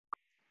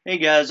Hey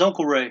guys,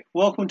 Uncle Ray.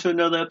 Welcome to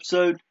another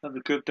episode of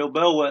the Crypto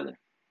Bellwether.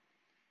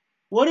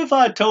 What if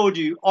I told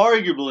you,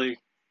 arguably,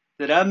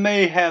 that I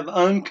may have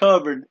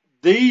uncovered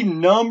the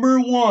number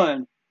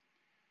one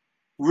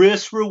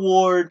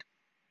risk-reward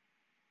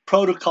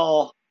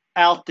protocol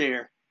out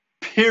there,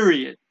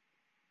 period,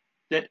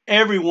 that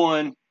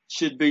everyone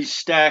should be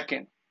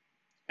stacking?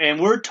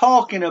 And we're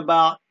talking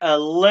about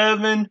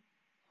 1100X.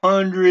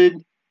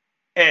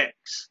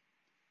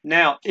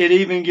 Now, it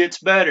even gets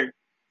better.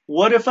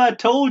 What if I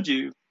told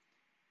you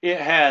it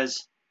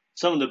has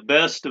some of the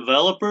best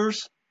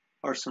developers,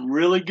 or some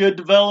really good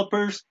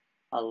developers,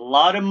 a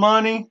lot of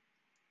money,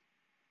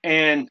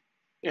 and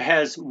it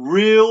has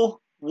real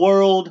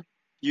world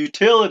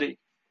utility?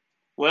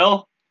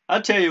 Well, I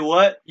tell you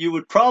what, you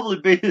would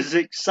probably be as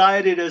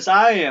excited as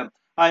I am.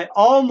 I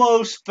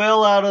almost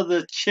fell out of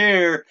the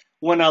chair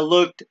when I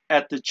looked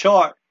at the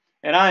chart,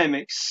 and I am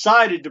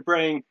excited to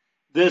bring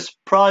this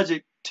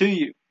project to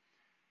you.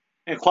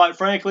 And quite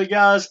frankly,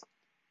 guys,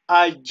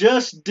 I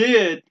just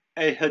did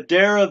a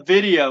Hedera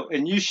video,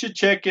 and you should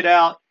check it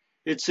out.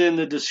 It's in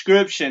the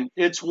description.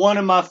 It's one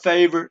of my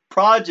favorite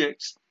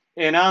projects,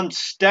 and I'm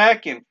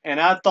stacking, and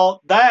I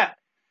thought that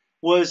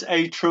was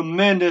a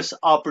tremendous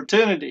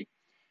opportunity.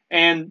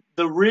 And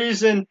the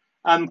reason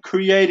I'm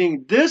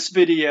creating this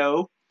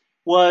video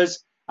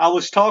was I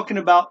was talking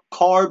about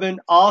carbon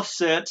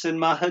offsets in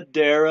my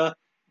Hedera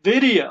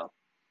video.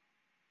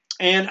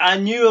 And I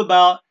knew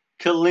about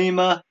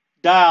Klima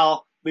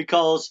DAO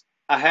because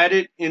I had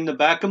it in the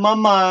back of my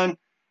mind.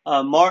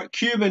 Mark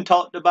Cuban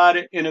talked about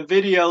it in a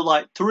video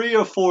like 3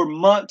 or 4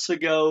 months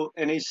ago,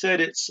 and he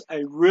said it's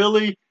a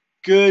really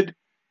good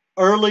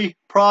early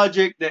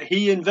project that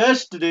he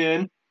invested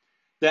in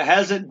that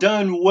hasn't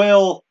done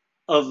well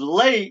of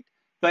late,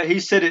 but he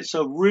said it's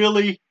a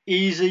really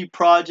easy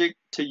project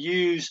to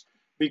use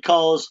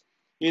because,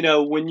 you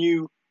know, when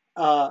you,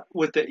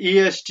 with the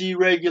ESG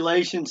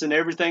regulations and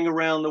everything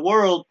around the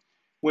world,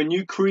 when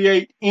you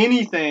create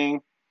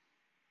anything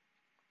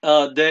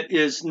that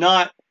is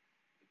not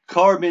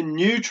carbon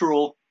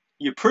neutral,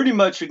 you pretty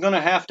much are going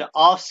to have to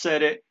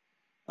offset it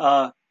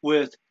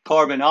with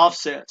carbon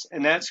offsets,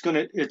 and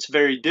it's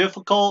very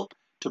difficult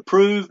to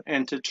prove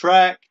and to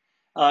track.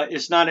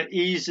 It's not an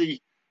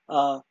easy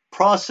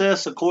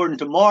process, according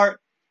to Mark,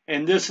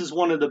 and this is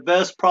one of the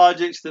best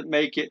projects that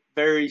make it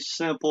very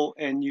simple,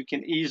 and you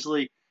can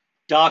easily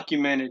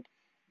document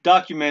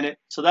it.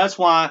 So that's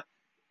why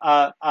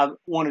I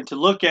wanted to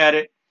look at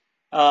it.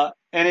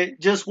 And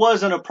it just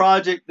wasn't a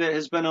project that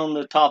has been on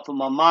the top of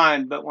my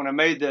mind. But when I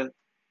made the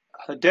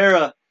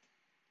Hedera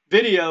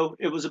video,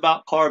 it was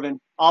about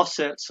carbon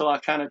offsets. So I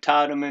kind of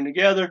tied them in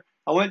together.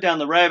 I went down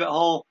the rabbit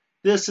hole.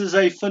 This is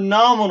a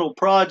phenomenal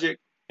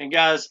project. And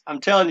guys, I'm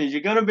telling you,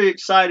 you're going to be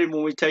excited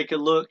when we take a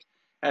look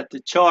at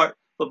the chart.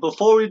 But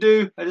before we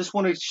do, I just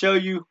want to show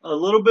you a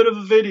little bit of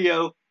a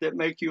video that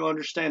make you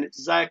understand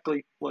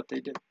exactly what they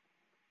do.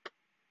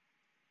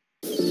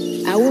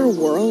 Our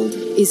world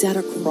is at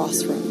a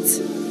crossroads.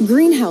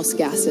 Greenhouse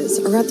gases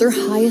are at their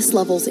highest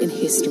levels in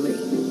history,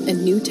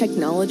 and new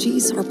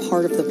technologies are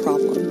part of the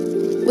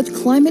problem. With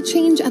climate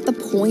change at the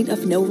point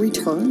of no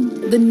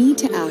return, the need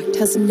to act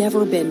has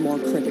never been more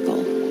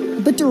critical.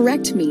 But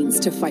direct means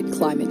to fight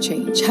climate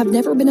change have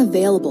never been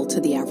available to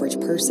the average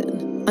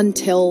person,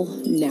 until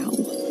now.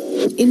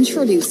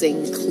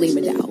 Introducing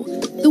KlimaDao,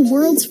 the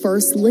world's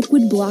first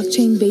liquid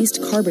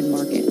blockchain-based carbon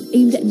market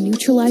aimed at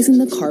neutralizing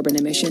the carbon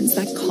emissions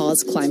that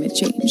cause climate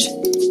change.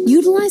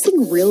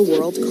 Utilizing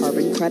real-world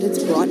carbon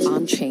credits brought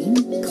on-chain,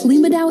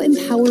 KlimaDao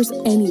empowers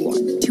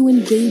anyone to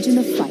engage in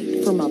the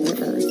fight for Mother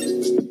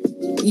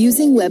Earth.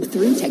 Using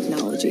Web3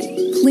 technology,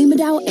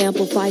 KlimaDao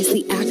amplifies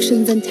the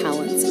actions and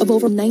talents of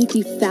over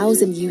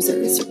 90,000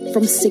 users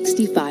from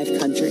 65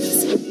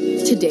 countries.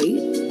 To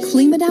date,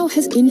 KlimaDao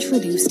has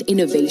introduced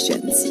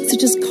innovations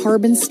such as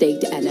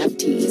carbon-staked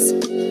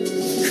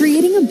NFTs,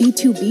 creating a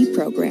B2B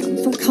program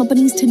for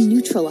companies to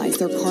neutralize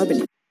their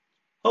carbon.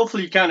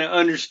 Hopefully you kind of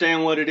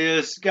understand what it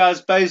is.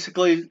 Guys,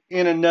 basically,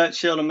 in a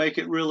nutshell, to make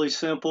it really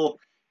simple,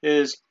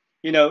 is,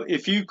 you know,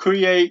 if you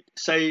create,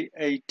 say,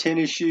 a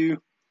tennis shoe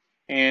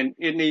and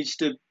it needs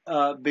to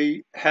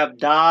have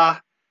dye,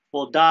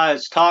 well, dye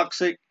is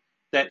toxic.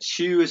 That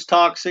shoe is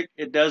toxic.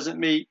 It doesn't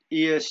meet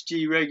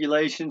ESG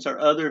regulations or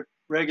other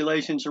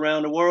regulations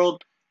around the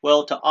world.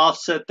 Well, to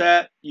offset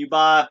that, you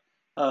buy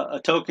a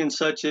token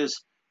such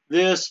as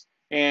this,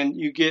 and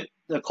you get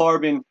the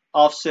carbon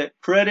offset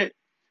credit.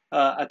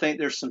 I think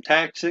there's some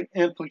tax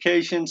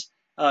implications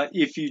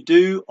if you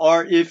do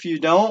or if you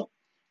don't,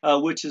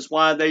 which is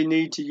why they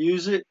need to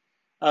use it.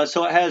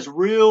 So it has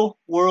real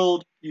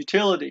world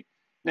utility.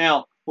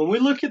 Now, when we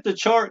look at the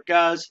chart,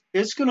 guys,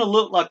 it's going to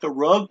look like a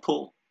rug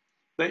pull.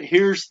 But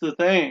here's the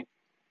thing.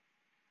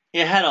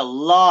 It had a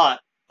lot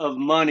of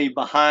money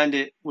behind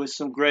it with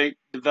some great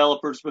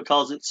developers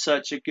because it's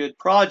such a good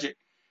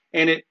project.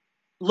 And it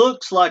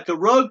looks like a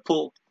rug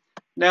pull.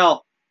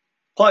 Now,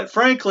 quite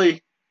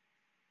frankly,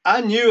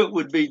 I knew it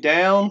would be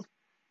down,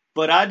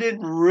 but I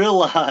didn't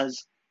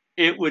realize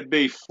it would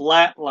be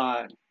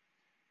flatline.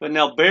 But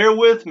now bear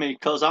with me,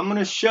 because I'm going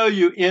to show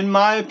you, in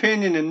my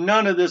opinion, and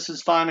none of this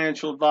is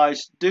financial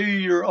advice, do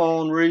your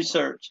own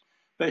research.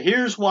 But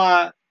here's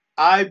why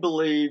I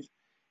believe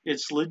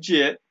it's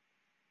legit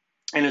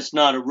and it's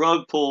not a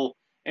rug pull,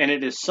 and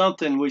it is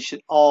something we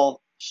should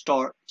all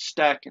start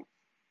stacking.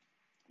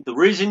 The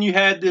reason you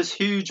had this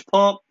huge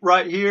pump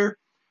right here,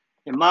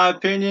 in my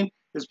opinion,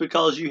 is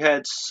because you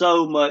had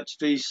so much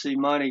VC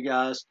money,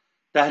 guys.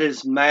 That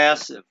is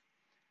massive,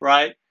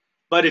 right?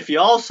 But if you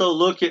also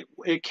look at,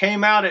 it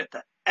came out at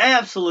the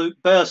absolute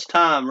best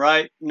time,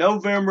 right?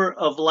 November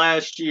of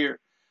last year.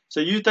 So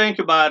you think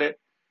about it,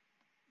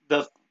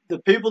 the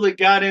people that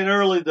got in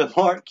early, the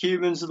Mark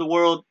Cubans of the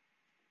world,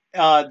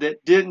 that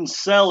didn't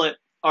sell it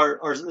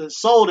or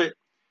sold it,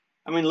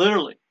 I mean,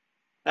 literally,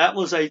 that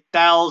was a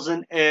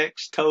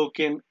 1000x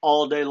token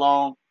all day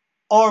long,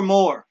 or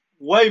more,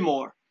 way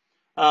more,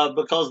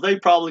 because they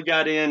probably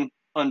got in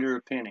under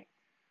a penny.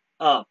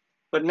 But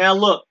now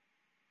look,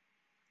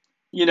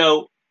 you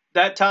know,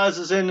 that ties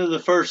us into the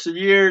first of the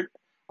year.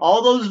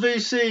 All those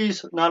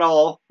VCs, not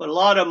all, but a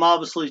lot of them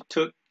obviously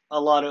took a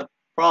lot of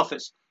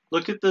profits.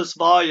 Look at this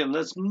volume.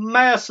 That's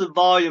massive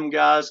volume,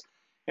 guys.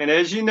 And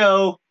as you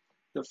know,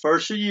 the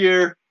first of the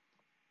year,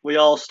 we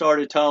all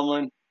started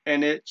tumbling,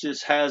 and it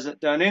just hasn't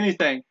done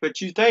anything.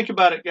 But you think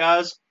about it,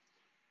 guys.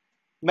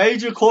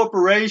 Major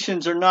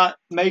corporations are not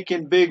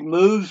making big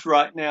moves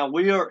right now.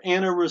 We are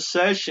in a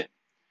recession.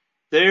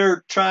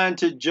 They're trying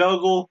to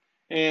juggle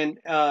and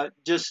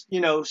just,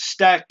 you know,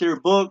 stack their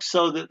books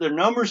so that their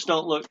numbers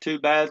don't look too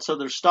bad, so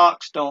their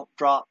stocks don't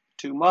drop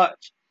too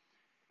much.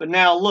 But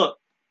now look,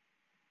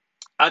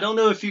 I don't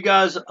know if you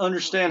guys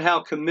understand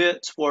how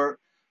commits work,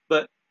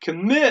 but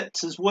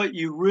commits is what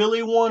you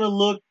really want to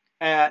look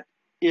at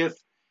if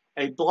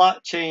a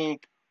blockchain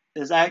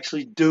is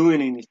actually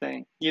doing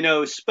anything. You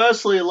know,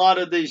 especially a lot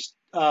of these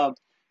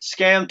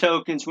scam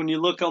tokens, when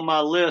you look on my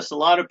list, a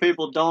lot of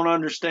people don't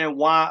understand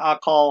why I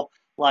call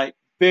like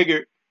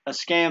Biggert a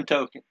scam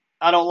token.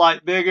 I don't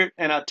like Biggert,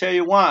 and I'll tell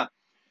you why.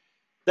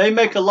 They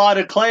make a lot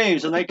of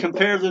claims, and they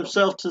compare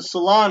themselves to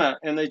Solana,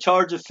 and they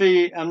charge a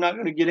fee. I'm not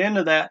going to get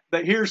into that,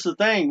 but here's the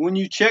thing. When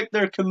you check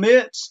their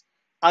commits,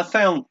 I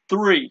found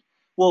 3.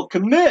 Well,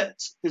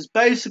 commits is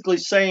basically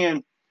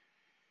saying,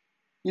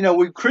 you know,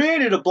 we've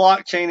created a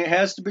blockchain. It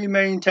has to be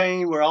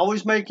maintained. We're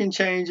always making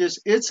changes.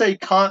 It's a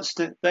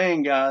constant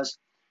thing, guys.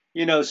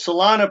 You know,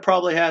 Solana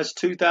probably has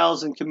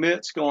 2,000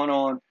 commits going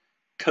on.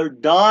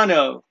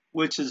 Cardano,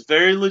 which is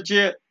very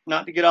legit,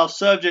 not to get off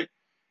subject,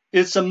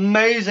 it's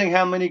amazing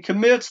how many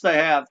commits they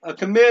have. A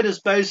commit is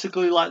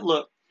basically like,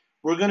 look,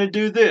 we're going to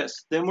do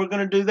this, then we're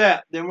going to do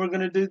that, then we're going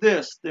to do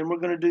this, then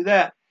we're going to do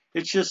that.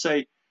 It's just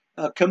a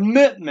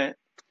commitment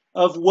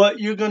of what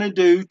you're going to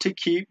do to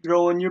keep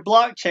growing your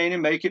blockchain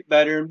and make it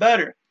better and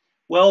better.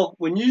 Well,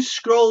 when you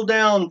scroll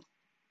down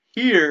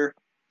here,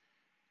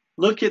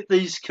 look at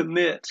these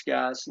commits,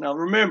 guys. Now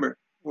remember,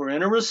 we're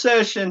in a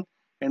recession,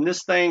 and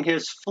this thing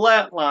has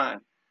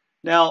flatlined.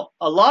 Now,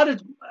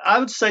 I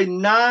would say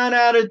 9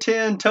 out of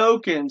 10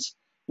 tokens,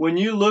 when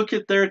you look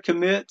at their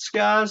commits,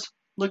 guys,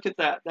 look at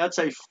that. That's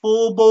a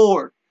full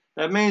board.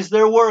 That means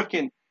they're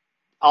working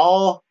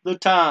all the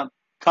time,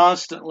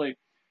 constantly.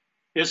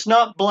 It's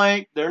not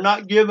blank. They're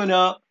not giving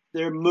up.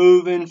 They're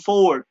moving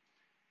forward.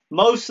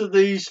 Most of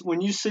these,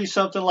 when you see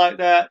something like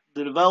that,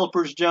 the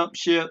developers jump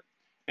ship,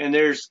 and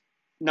there's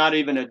not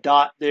even a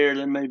dot there.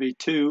 There may be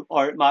 2,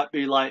 or it might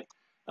be like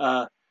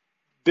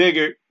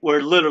Bigger,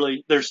 where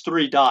literally there's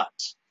 3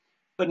 dots.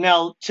 But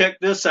now check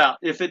this out.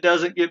 If it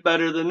doesn't get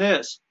better than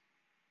this,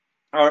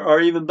 or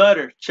even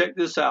better, check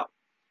this out.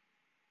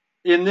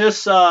 In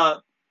this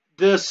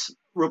this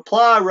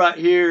reply right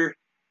here,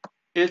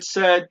 it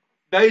said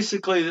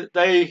basically that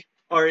they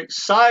are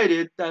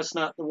excited. That's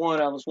not the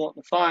one I was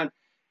wanting to find.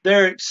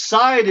 They're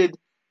excited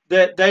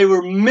that they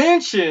were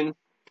mentioned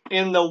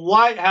in the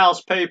White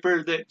House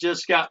paper that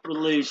just got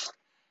released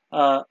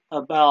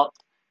about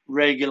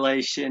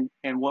regulation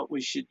and what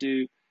we should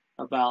do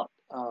about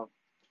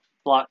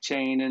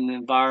blockchain and the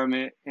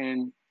environment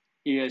and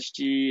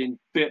ESG and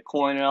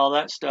Bitcoin and all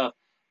that stuff.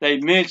 They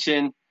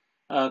mentioned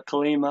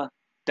Klima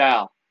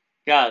DAO.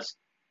 Guys,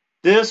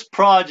 this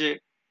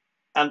project,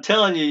 I'm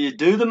telling you, you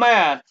do the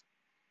math,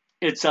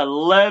 it's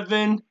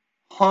 1100x.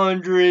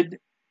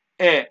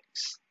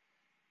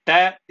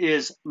 That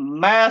is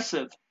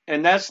massive.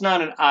 And that's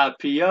not an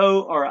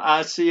IPO or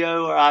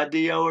ICO or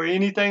IDO or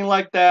anything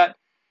like that.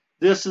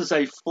 This is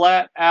a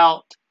flat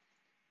out,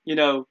 you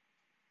know,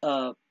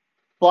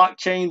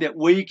 blockchain that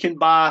we can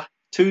buy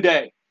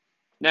today.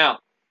 Now,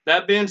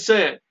 that being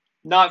said,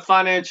 not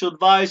financial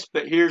advice,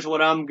 but here's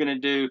what I'm going to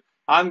do.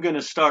 I'm going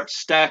to start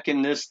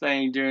stacking this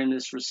thing during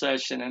this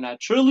recession. And I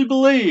truly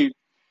believe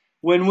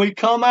when we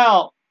come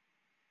out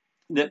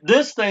that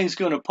this thing's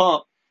going to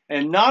pump.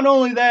 And not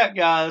only that,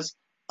 guys,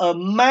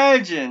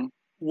 imagine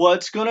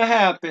what's going to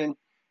happen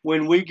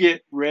when we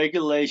get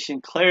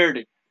regulation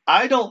clarity.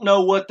 I don't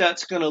know what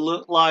that's going to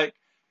look like,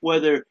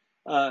 whether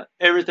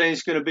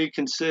everything's going to be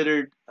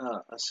considered a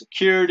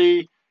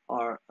security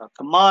or a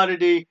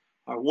commodity,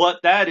 or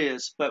what that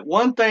is. But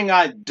one thing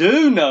I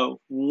do know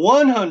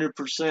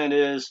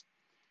 100% is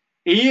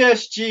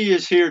ESG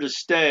is here to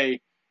stay,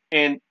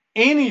 and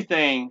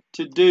anything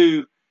to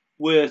do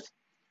with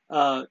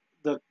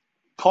the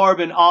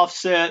carbon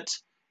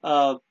offsets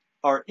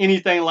or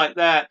anything like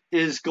that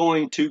is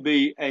going to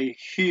be a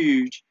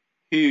huge,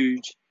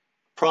 huge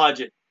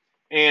project.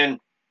 And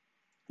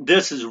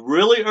this is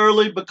really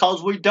early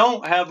because we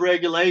don't have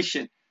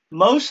regulation.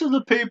 Most of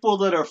the people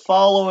that are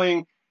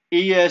following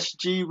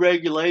ESG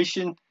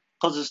regulation,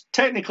 because it's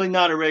technically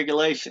not a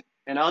regulation,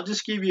 and I'll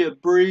just give you a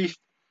brief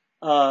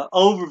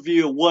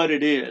overview of what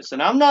it is.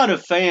 And I'm not a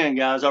fan,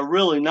 guys, I'm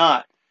really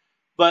not.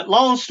 But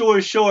long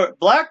story short,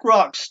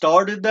 BlackRock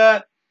started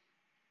that,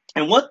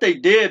 and what they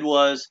did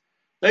was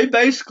they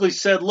basically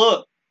said,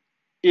 look,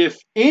 if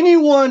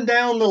anyone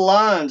down the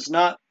line's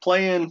not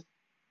playing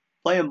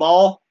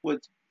ball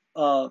with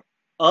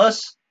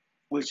us,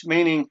 which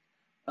meaning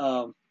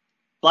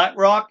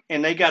BlackRock,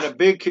 and they got a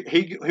big,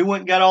 he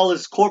went and got all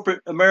his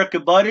corporate America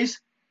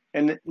buddies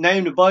and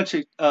named a bunch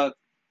of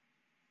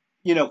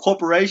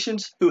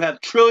corporations who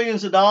have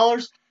trillions of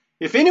dollars.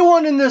 If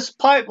anyone in this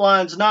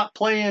pipeline's not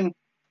playing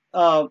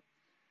by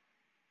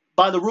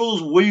the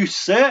rules we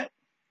set,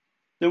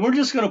 then we're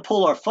just going to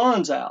pull our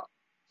funds out.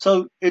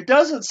 So it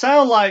doesn't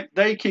sound like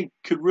they could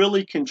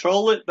really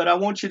control it, but I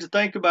want you to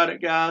think about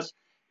it, guys.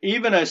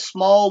 Even a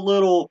small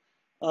little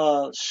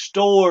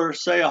store,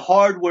 say a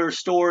hardware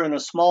store in a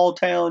small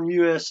town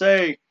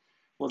USA,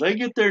 well, they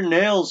get their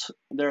nails,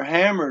 their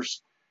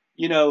hammers,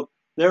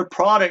 their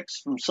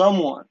products from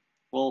someone.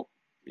 Well,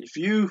 if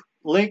you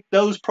link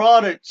those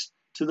products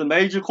to the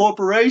major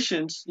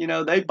corporations,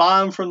 they buy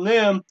them from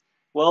them,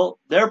 well,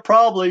 they're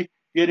probably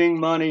getting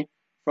money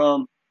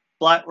from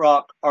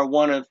BlackRock or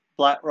one of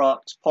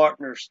BlackRock's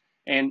partners.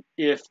 And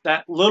if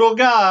that little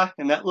guy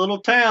in that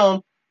little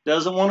town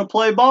doesn't want to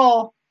play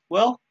ball,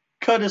 well,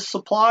 cut his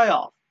supply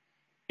off.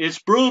 It's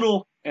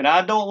brutal, and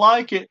I don't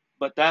like it,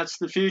 but that's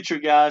the future,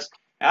 guys.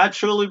 I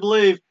truly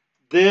believe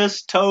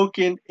this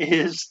token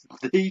is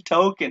the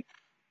token.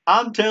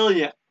 I'm telling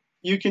you,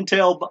 you can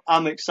tell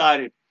I'm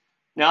excited.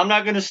 Now, I'm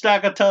not going to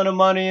stack a ton of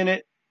money in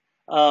it,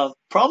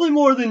 probably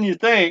more than you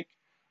think,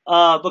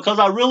 because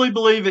I really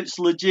believe it's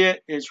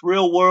legit. It's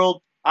real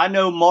world. I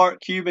know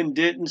Mark Cuban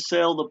didn't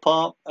sell the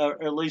pump,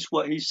 or at least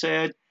what he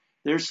said.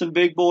 There's some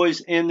big boys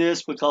in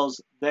this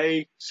because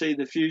they see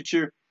the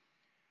future.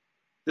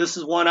 This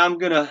is one I'm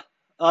gonna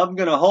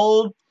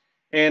hold,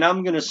 and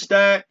I'm gonna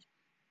stack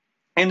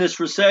in this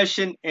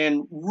recession.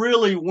 And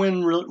really,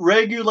 when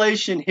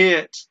regulation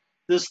hits,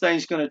 this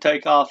thing's gonna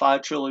take off. I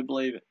truly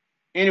believe it.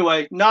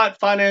 Anyway, not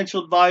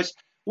financial advice.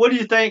 What do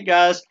you think,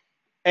 guys?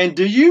 And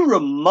do you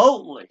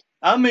remotely,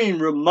 I mean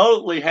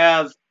remotely,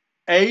 have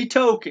a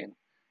token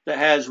that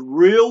has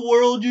real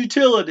world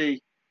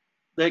utility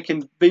that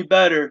can be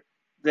better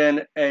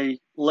than a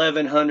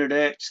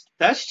 1100X?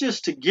 That's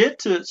just to get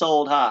to its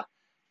old high.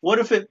 What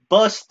if it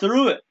busts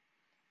through it?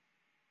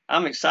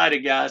 I'm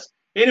excited, guys.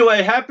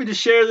 Anyway, happy to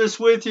share this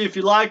with you. If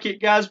you like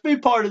it, guys, be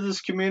part of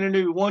this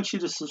community. We want you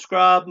to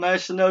subscribe,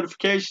 mash the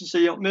notifications so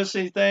you don't miss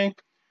anything.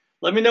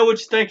 Let me know what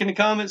you think in the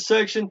comments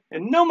section.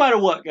 And no matter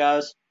what,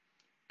 guys,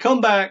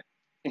 come back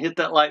and hit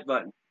that like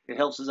button. It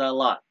helps us out a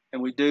lot,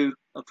 and we do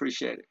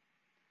appreciate it.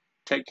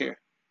 Take care.